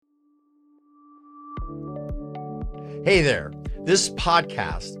Hey there. This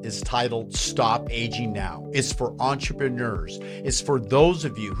podcast is titled Stop Aging Now. It's for entrepreneurs. It's for those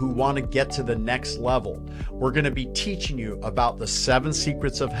of you who want to get to the next level. We're going to be teaching you about the 7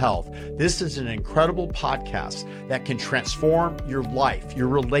 secrets of health. This is an incredible podcast that can transform your life, your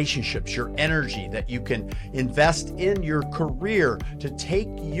relationships, your energy, that you can invest in your career to take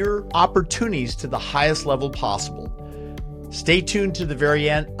your opportunities to the highest level possible. Stay tuned to the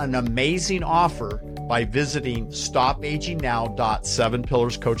very end. An amazing offer by visiting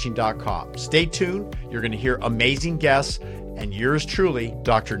stopagingnow.7pillarscoaching.com. Stay tuned. You're going to hear amazing guests, and yours truly,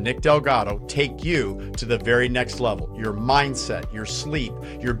 Dr. Nick Delgado, take you to the very next level. Your mindset, your sleep,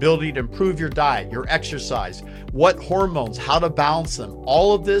 your ability to improve your diet, your exercise, what hormones, how to balance them,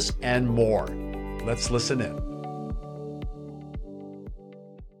 all of this and more. Let's listen in.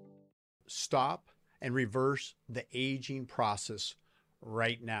 Stop and reverse the aging process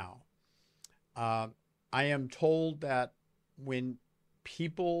right now. I am told that when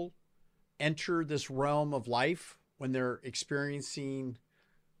people enter this realm of life, when they're experiencing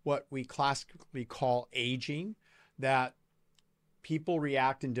what we classically call aging, that people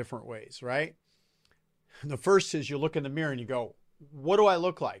react in different ways, right? The first is you look in the mirror and you go, what do I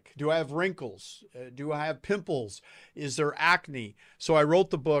look like? Do I have wrinkles? Do I have pimples? Is there acne? So I wrote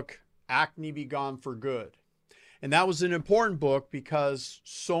the book, Acne Be Gone for Good. And that was an important book because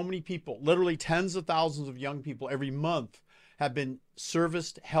so many people, literally tens of thousands of young people every month, have been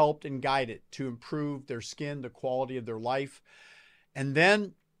serviced, helped, and guided to improve their skin, the quality of their life. And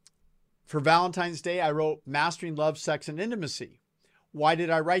then for Valentine's Day, I wrote Mastering Love, Sex, and Intimacy. Why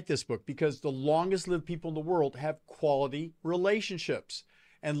did I write this book? Because the longest lived people in the world have quality relationships.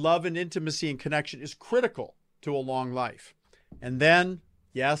 And love and intimacy and connection is critical to a long life. And then,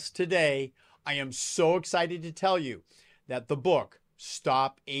 yes, today, I am so excited to tell you that the book,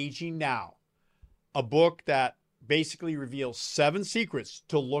 Stop Aging Now, a book that basically reveals 7 secrets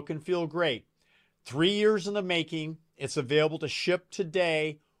to look and feel great. 3 years in the making. It's available to ship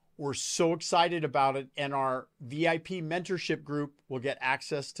today. We're so excited about it. And our VIP mentorship group will get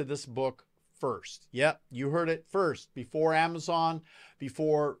access to this book first. Yep, you heard it first. Before Amazon,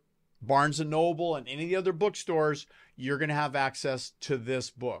 before Barnes & Noble and any of the other bookstores, you're going to have access to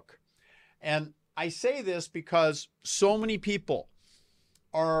this book. And I say this because so many people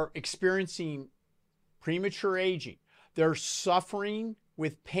are experiencing premature aging. They're suffering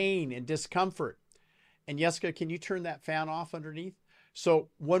with pain and discomfort. And Jessica, can you turn that fan off underneath? So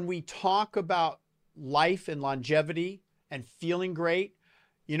when we talk about life and longevity and feeling great,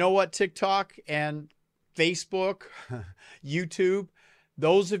 you know what, TikTok and Facebook, YouTube,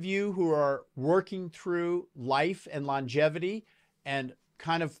 those of you who are working through life and longevity and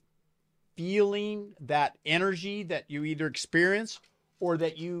kind of feeling that energy that you either experience or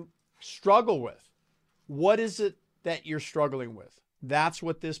that you struggle with. What is it that you're struggling with? That's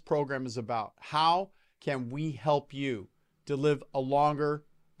what this program is about. How can we help you to live a longer,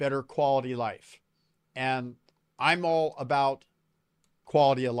 better quality life? And I'm all about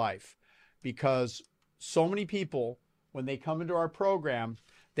quality of life because so many people, when they come into our program,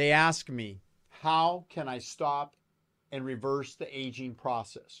 they ask me, how can I stop and reverse the aging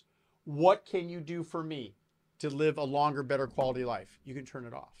process? What can you do for me to live a longer, better quality life? You can turn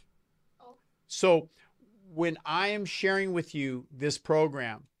it off. Oh. So when I am sharing with you this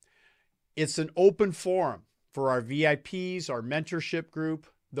program, it's an open forum for our VIPs, our mentorship group,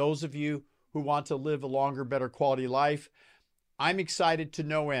 those of you who want to live a longer, better quality life. I'm excited to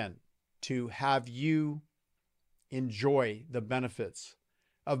no end to have you enjoy the benefits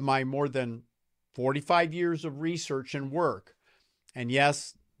of my more than 45 years of research and work. And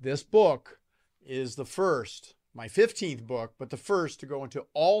yes, this book is the first, my 15th book, but the first to go into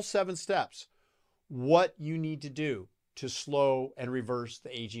all 7 steps, what you need to do to slow and reverse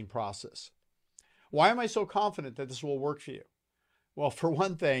the aging process. Why am I so confident that this will work for you? Well, for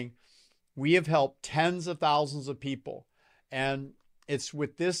one thing, we have helped tens of thousands of people. And it's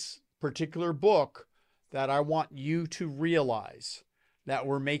with this particular book that I want you to realize that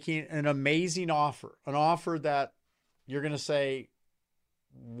we're making an amazing offer, an offer that you're going to say,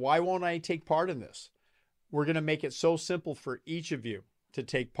 why won't I take part in this? We're going to make it so simple for each of you to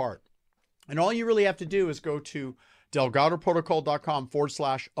take part. And all you really have to do is go to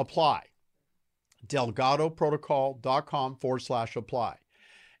delgadoprotocol.com/apply. delgadoprotocol.com/apply.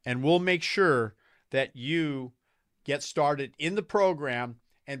 And we'll make sure that you get started in the program.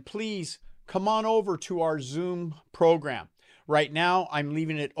 And please come on over to our Zoom program. Right now, I'm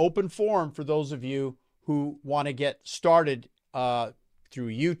leaving it open forum for those of you who want to get started through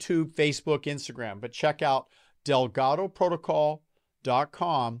YouTube, Facebook, Instagram. But check out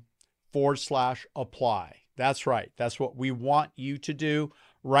delgadoprotocol.com apply. That's right. That's what we want you to do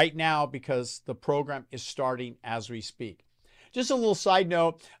right now because the program is starting as we speak. Just a little side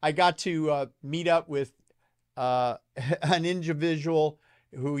note, I got to meet up with an individual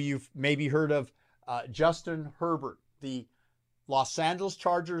who you've maybe heard of, Justin Herbert, the Los Angeles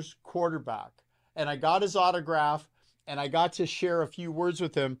Chargers quarterback. And I got his autograph and I got to share a few words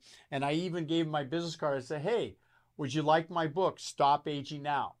with him. And I even gave him my business card. I said, hey, would you like my book, Stop Aging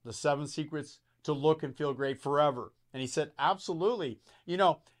Now, The 7 Secrets to Look and Feel Great Forever? And he said, absolutely. You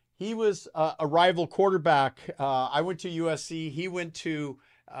know, he was a rival quarterback. I went to USC. He went to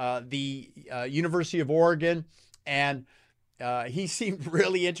the University of Oregon. And he seemed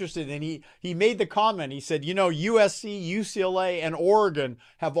really interested. And he made the comment. He said, you know, USC, UCLA, and Oregon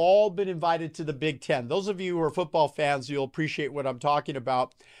have all been invited to the Big Ten. Those of you who are football fans, you'll appreciate what I'm talking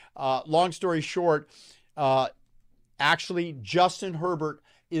about. Long story short, actually, Justin Herbert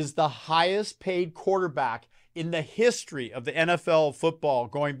is the highest paid quarterback in the history of the NFL football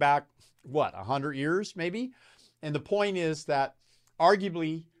going back, 100 years maybe? And the point is that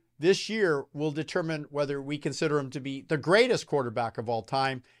arguably this year will determine whether we consider him to be the greatest quarterback of all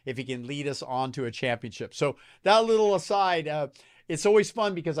time if he can lead us on to a championship. So that little aside, it's always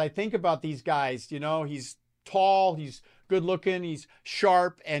fun because I think about these guys. You know, he's tall, he's good looking, he's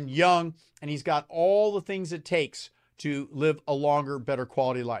sharp and young, and he's got all the things it takes to live a longer, better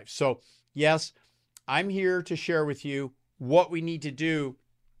quality life. So yes, I'm here to share with you what we need to do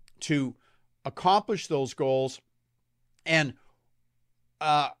to accomplish those goals. And,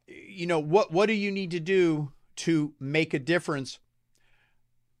 you know, what do you need to do to make a difference,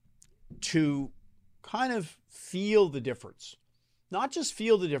 to kind of feel the difference, not just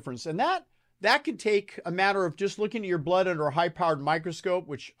feel the difference. And that could take a matter of just looking at your blood under a high-powered microscope,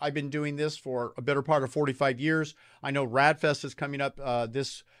 which I've been doing this for a better part of 45 years. I know RadFest is coming up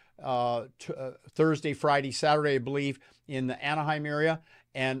this Thursday, Friday, Saturday, I believe, in the Anaheim area.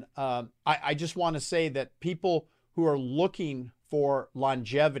 And I just want to say that people who are looking for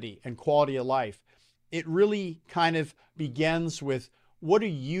longevity and quality of life, it really kind of begins with, what are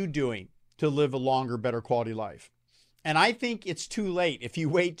you doing to live a longer, better quality life? And I think it's too late if you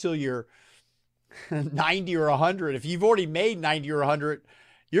wait till you're 90 or 100. If you've already made 90 or 100,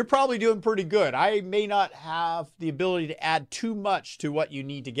 you're probably doing pretty good. I may not have the ability to add too much to what you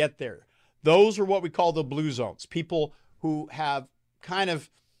need to get there. Those are what we call the blue zones, people who have kind of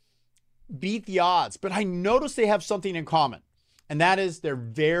beat the odds. But I notice they have something in common, and that is they're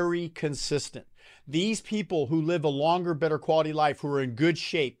very consistent. These people who live a longer, better quality life, who are in good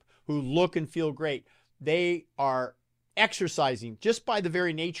shape, who look and feel great, they are exercising just by the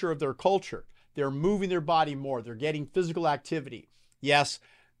very nature of their culture. They're moving their body more. They're getting physical activity. Yes,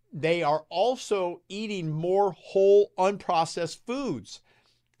 they are also eating more whole, unprocessed foods.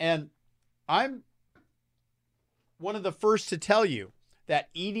 And I'm one of the first to tell you that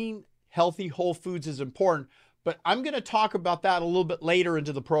eating healthy, whole foods is important, but I'm going to talk about that a little bit later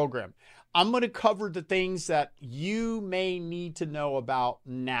into the program. I'm going to cover the things that you may need to know about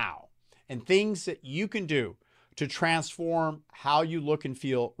now and things that you can do to transform how you look and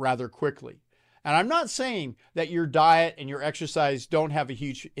feel rather quickly. And I'm not saying that your diet and your exercise don't have a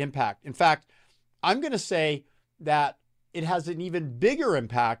huge impact. In fact, I'm going to say that it has an even bigger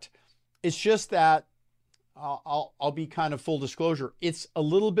impact. It's just that I'll be kind of full disclosure. It's a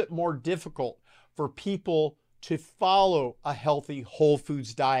little bit more difficult for people to follow a healthy whole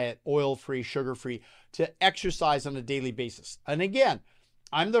foods diet, oil-free, sugar-free, to exercise on a daily basis. And again,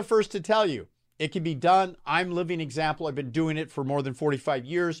 I'm the first to tell you, it can be done. I'm a living example. I've been doing it for more than 45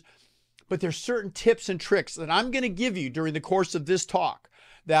 years. But there's certain tips and tricks that I'm going to give you during the course of this talk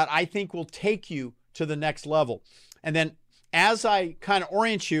that I think will take you to the next level. And then as I kind of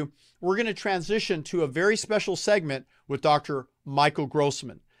orient you, we're going to transition to a very special segment with Dr. Michael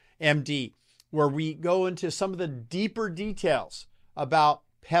Grossman, MD, where we go into some of the deeper details about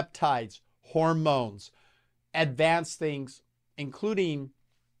peptides, hormones, advanced things, including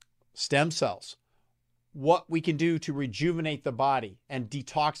stem cells, what we can do to rejuvenate the body and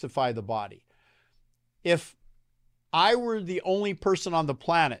detoxify the body. If I were the only person on the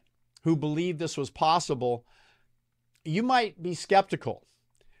planet who believed this was possible, you might be skeptical.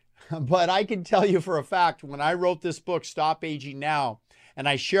 But I can tell you for a fact, when I wrote this book, Stop Aging Now, and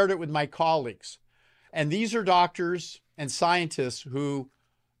I shared it with my colleagues, and these are doctors and scientists who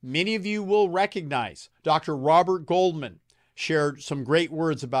many of you will recognize. Dr. Robert Goldman shared some great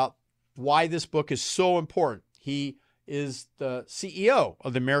words about why this book is so important. He is the CEO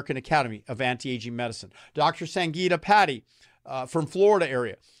of the American Academy of Anti-Aging Medicine. Dr. Sangeeta Patty from Florida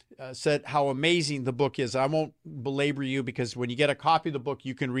area said how amazing the book is. I won't belabor you because when you get a copy of the book,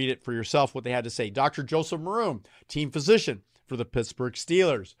 you can read it for yourself what they had to say. Dr. Joseph Maroon, team physician for the Pittsburgh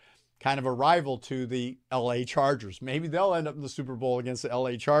Steelers, kind of a rival to the LA Chargers. Maybe they'll end up in the Super Bowl against the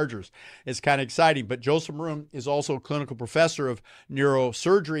LA Chargers. It's kind of exciting. But Joseph Maroon is also a clinical professor of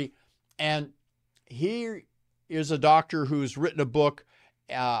neurosurgery, and he is a doctor who's written a book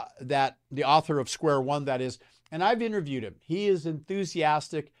that the author of Square One, that is, and I've interviewed him. He is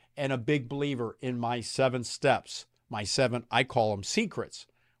enthusiastic and a big believer in my 7 steps, my 7, I call them secrets,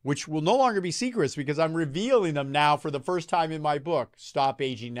 which will no longer be secrets because I'm revealing them now for the first time in my book, Stop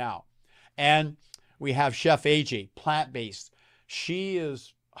Aging Now. And we have Chef AJ, plant-based.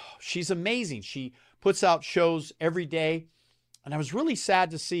 She's amazing. She puts out shows every day. And I was really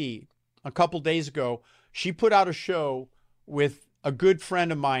sad to see a couple days ago, she put out a show with a good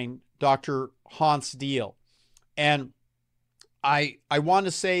friend of mine, Dr. Hans Deal. And I want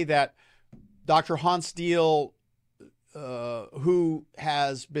to say that Dr. Hans Deal, who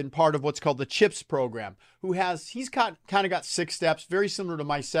has been part of what's called the CHIPS program, he's kind of got 6 steps, very similar to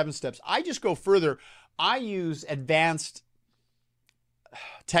my 7 steps. I just go further. I use advanced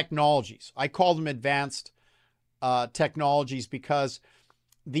technologies. I call them advanced technologies because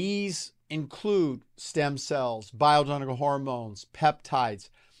these include stem cells, bioidentical hormones, peptides.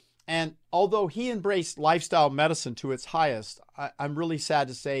 And although he embraced lifestyle medicine to its highest, I'm really sad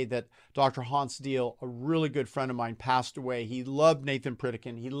to say that Dr. Hans Deal, a really good friend of mine, passed away. He loved Nathan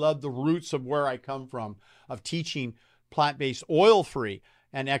Pritikin. He loved the roots of where I come from, of teaching plant-based, oil-free,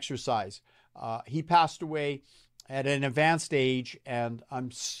 and exercise. He passed away at an advanced age, and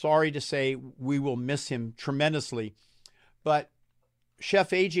I'm sorry to say we will miss him tremendously. But Chef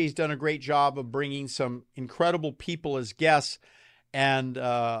AJ's done a great job of bringing some incredible people as guests. And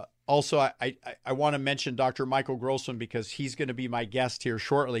also, I want to mention Dr. Michael Grossman because he's going to be my guest here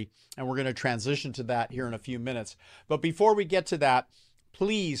shortly, and we're going to transition to that here in a few minutes. But before we get to that,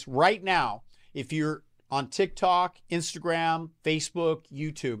 please, right now, if you're on TikTok, Instagram, Facebook,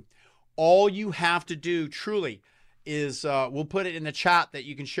 YouTube, all you have to do truly is, we'll put it in the chat that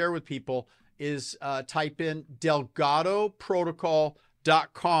you can share with people, is type in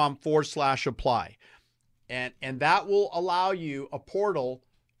delgadoprotocol.com/apply. And that will allow you a portal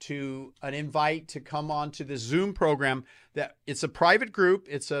to an invite to come on to the Zoom program. That it's a private group.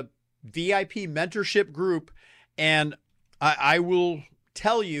 It's a VIP mentorship group. And I will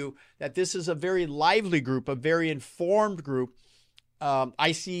tell you that this is a very lively group, a very informed group.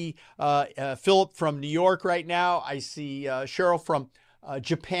 I see Philip from New York right now. I see Cheryl from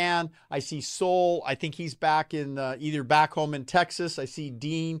Japan. I see Sol. I think he's back in either back home in Texas. I see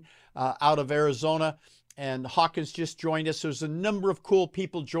Dean out of Arizona. And Hawkins just joined us. There's a number of cool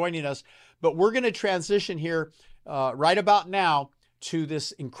people joining us. But we're going to transition here right about now to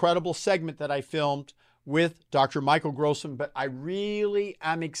this incredible segment that I filmed with Dr. Michael Grossman. But I really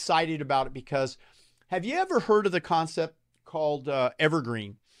am excited about it because have you ever heard of the concept called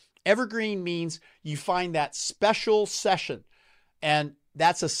evergreen? Evergreen means you find that special session. And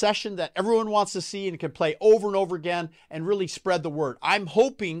that's a session that everyone wants to see and can play over and over again and really spread the word. I'm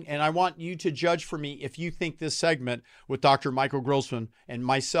hoping, and I want you to judge for me if you think this segment with Dr. Michael Grossman and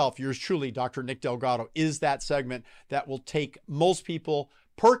myself, yours truly, Dr. Nick Delgado, is that segment that will take most people,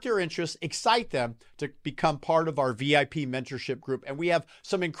 perk their interest, excite them to become part of our VIP mentorship group. And we have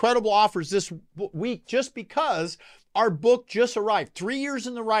some incredible offers this week just because our book just arrived. 3 years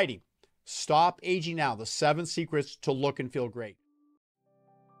in the writing. Stop Aging Now, the 7 Secrets to Look and Feel Great.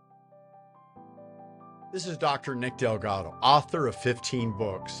 This is Dr. Nick Delgado, author of 15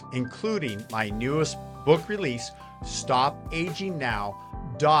 books, including my newest book release, Stop Aging Now,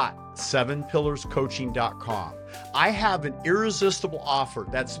 .7pillarscoaching.com. I have an irresistible offer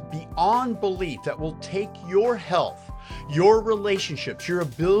that's beyond belief that will take your health, your relationships, your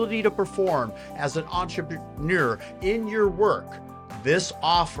ability to perform as an entrepreneur in your work. This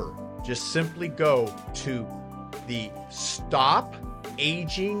offer, just simply go to the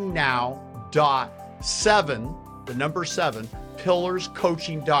stopagingnow.7, the number 7,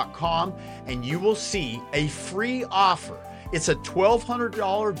 pillarscoaching.com, and you will see a free offer. It's a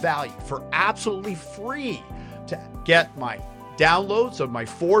 $1,200 value for absolutely free to get my downloads of my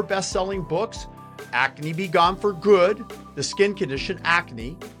 4 best-selling books, Acne Be Gone for Good, The Skin Condition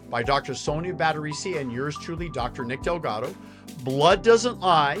Acne by Dr. Sonia Batterisi and yours truly, Dr. Nick Delgado, Blood Doesn't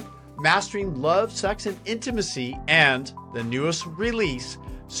Lie, Mastering Love, Sex, and Intimacy, and the newest release,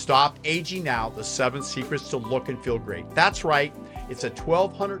 Stop Aging Now, the 7 Secrets to Look and Feel Great. That's right. It's a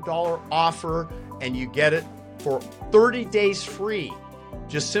 $1,200 offer, and you get it for 30 days free.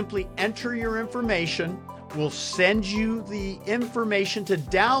 Just simply enter your information, will send you the information to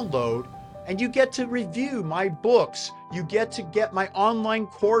download, and you get to review my books. You get to get my online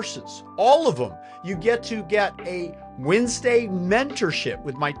courses, all of them. You get to get a Wednesday mentorship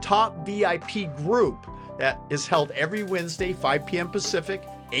with my top VIP group that is held every Wednesday, 5 p.m. Pacific,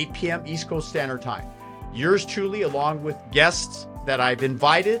 8 p.m. East Coast Standard Time. Yours truly, along with guests that I've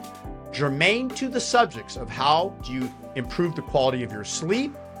invited, germane to the subjects of how do you improve the quality of your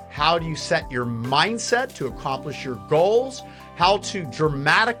sleep, how do you set your mindset to accomplish your goals, how to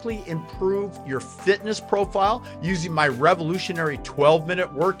dramatically improve your fitness profile using my revolutionary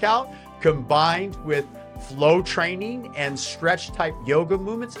 12-minute workout combined with flow training and stretch type yoga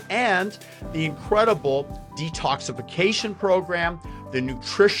movements, and the incredible detoxification program, the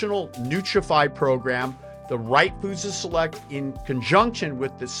nutritional Nutrify program, the right foods to select in conjunction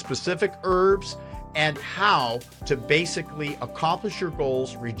with the specific herbs, and how to basically accomplish your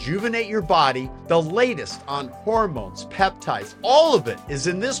goals, rejuvenate your body. The latest on hormones, peptides, all of it is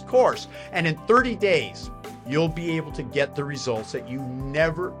in this course. And in 30 days, you'll be able to get the results that you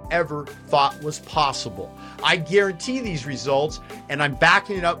never, ever thought was possible. I guarantee these results, and I'm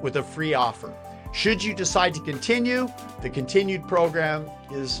backing it up with a free offer. Should you decide to continue, the continued program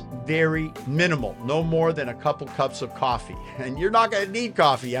is very minimal, no more than a couple cups of coffee. And you're not going to need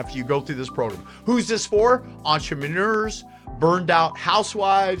coffee after you go through this program. Who's this for? Entrepreneurs, burned out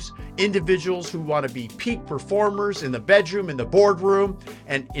housewives, individuals who want to be peak performers in the bedroom, in the boardroom,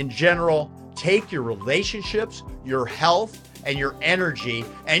 and in general, take your relationships, your health, and your energy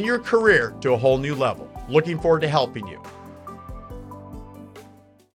and your career to a whole new level. Looking forward to helping you.